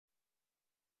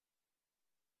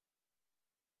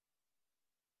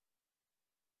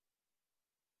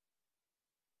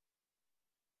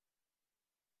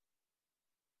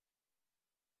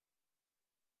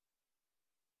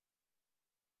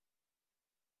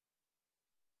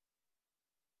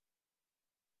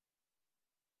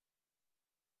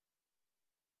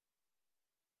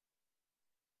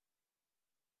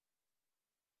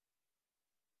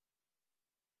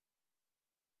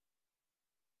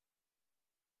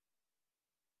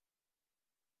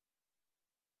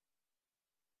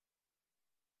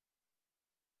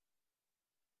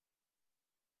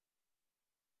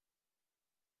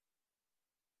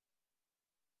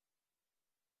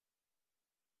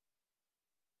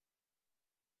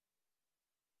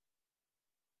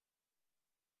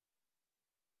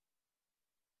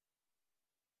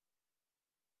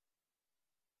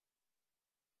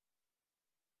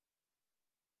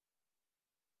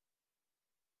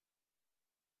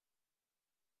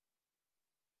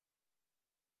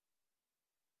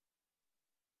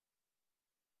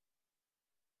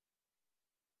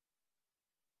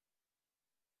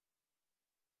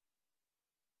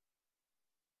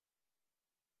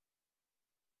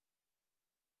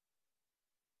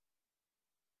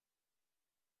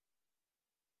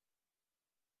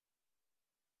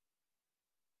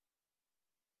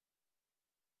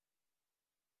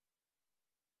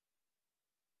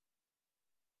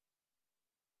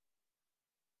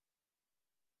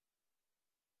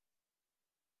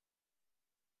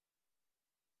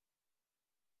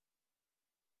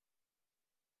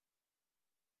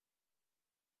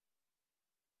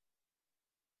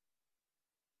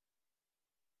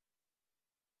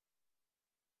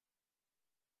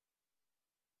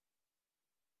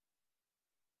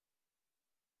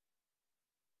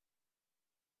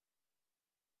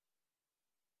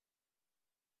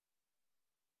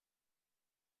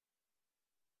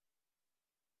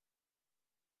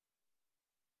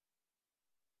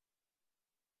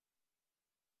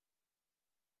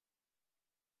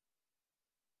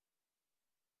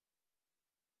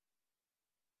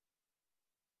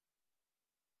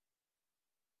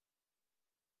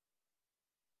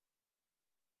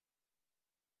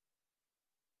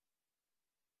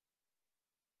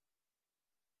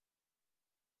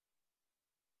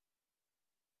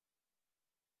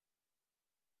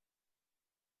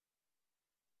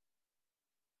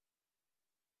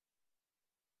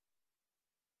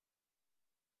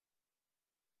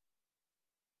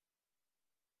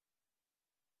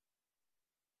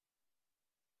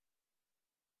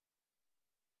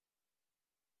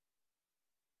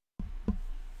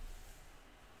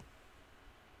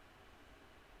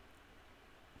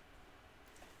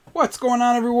What's going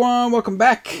on, everyone? Welcome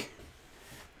back.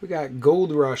 We got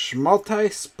Gold Rush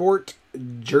Multi-Sport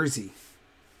Jersey.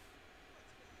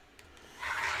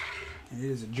 It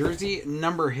is a jersey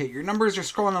number hit. Your numbers are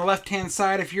scrolling on the left-hand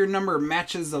side. If your number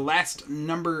matches the last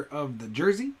number of the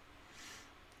jersey,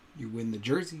 you win the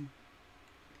jersey.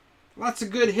 Lots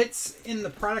of good hits in the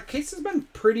product. Case has been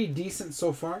pretty decent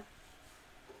so far.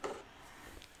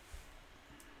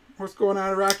 What's going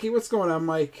on, Rocky? What's going on,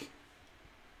 Mike?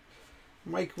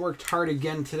 Mike worked hard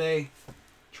again today,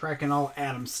 tracking all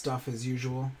Adam's stuff as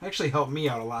usual. Actually helped me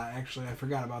out a lot, actually. I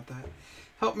forgot about that.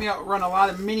 Helped me out run a lot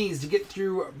of minis to get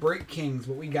through Break Kings,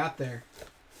 but we got there.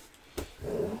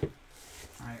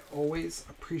 I always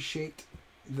appreciate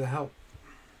the help.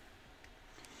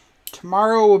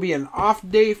 Tomorrow will be an off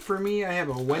day for me. I have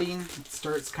a wedding. It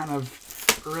starts kind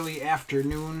of early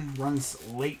afternoon, runs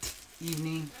late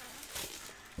evening.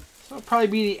 So it'll probably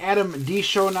be the Adam D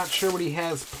show. Not sure what he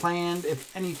has planned,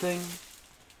 if anything.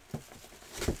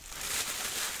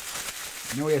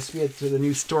 I know he has to be at the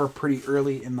new store pretty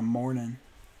early in the morning.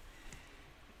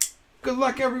 Good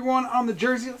luck, everyone, on the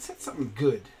jersey. Let's hit something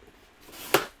good.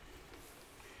 I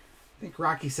think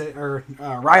Rocky said, or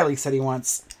Riley said he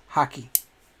wants hockey.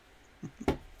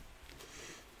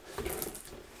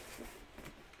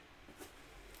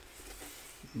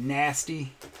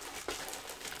 Nasty.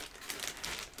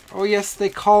 Oh, yes, they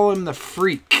call him the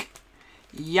Freak.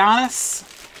 Giannis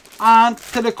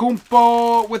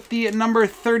Antetokounmpo with the number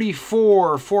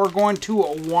 34 for going to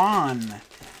Juan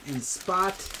in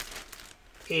spot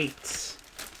 8.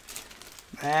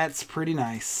 That's pretty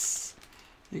nice.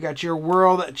 You got your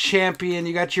world champion.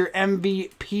 You got your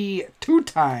MVP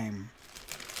 2-time.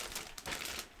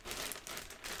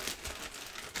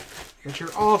 You got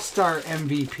your all-star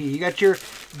MVP. You got your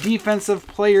defensive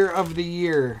player of the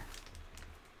year.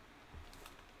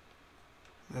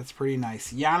 That's pretty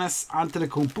nice. Giannis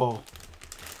Antetokounmpo.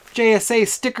 JSA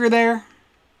sticker there.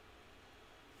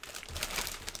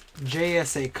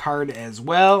 JSA card as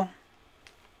well.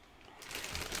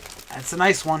 That's a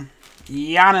nice one.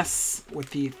 Giannis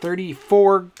with the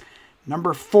 34,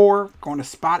 number 4, going to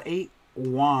spot 8,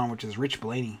 Juan, which is Rich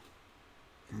Blaney.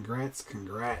 Congrats,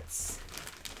 congrats.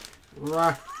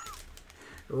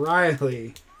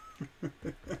 Riley.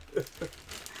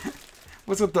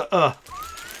 What's with the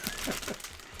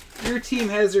Your team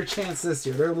has their chance this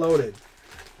year. They're loaded.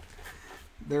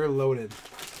 They're loaded.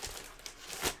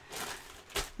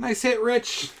 Nice hit,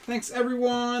 Rich. Thanks,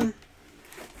 everyone.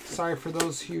 Sorry for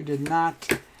those who did not.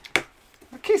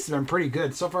 The case has been pretty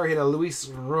good. So far, I hit a Luis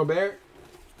Robert,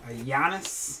 a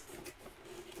Giannis.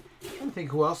 I'm trying to think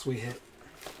who else we hit.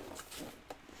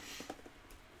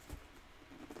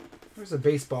 There's a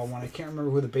baseball one. I can't remember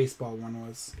who the baseball one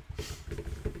was.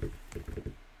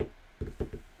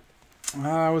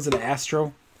 Was it an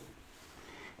Astro?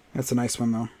 That's a nice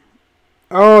one, though.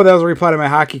 Oh, that was a reply to my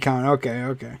hockey comment. Okay,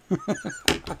 okay.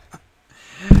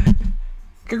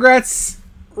 Congrats,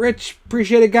 Rich.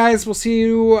 Appreciate it, guys. We'll see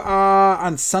you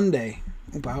on Sunday.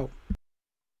 Oop out.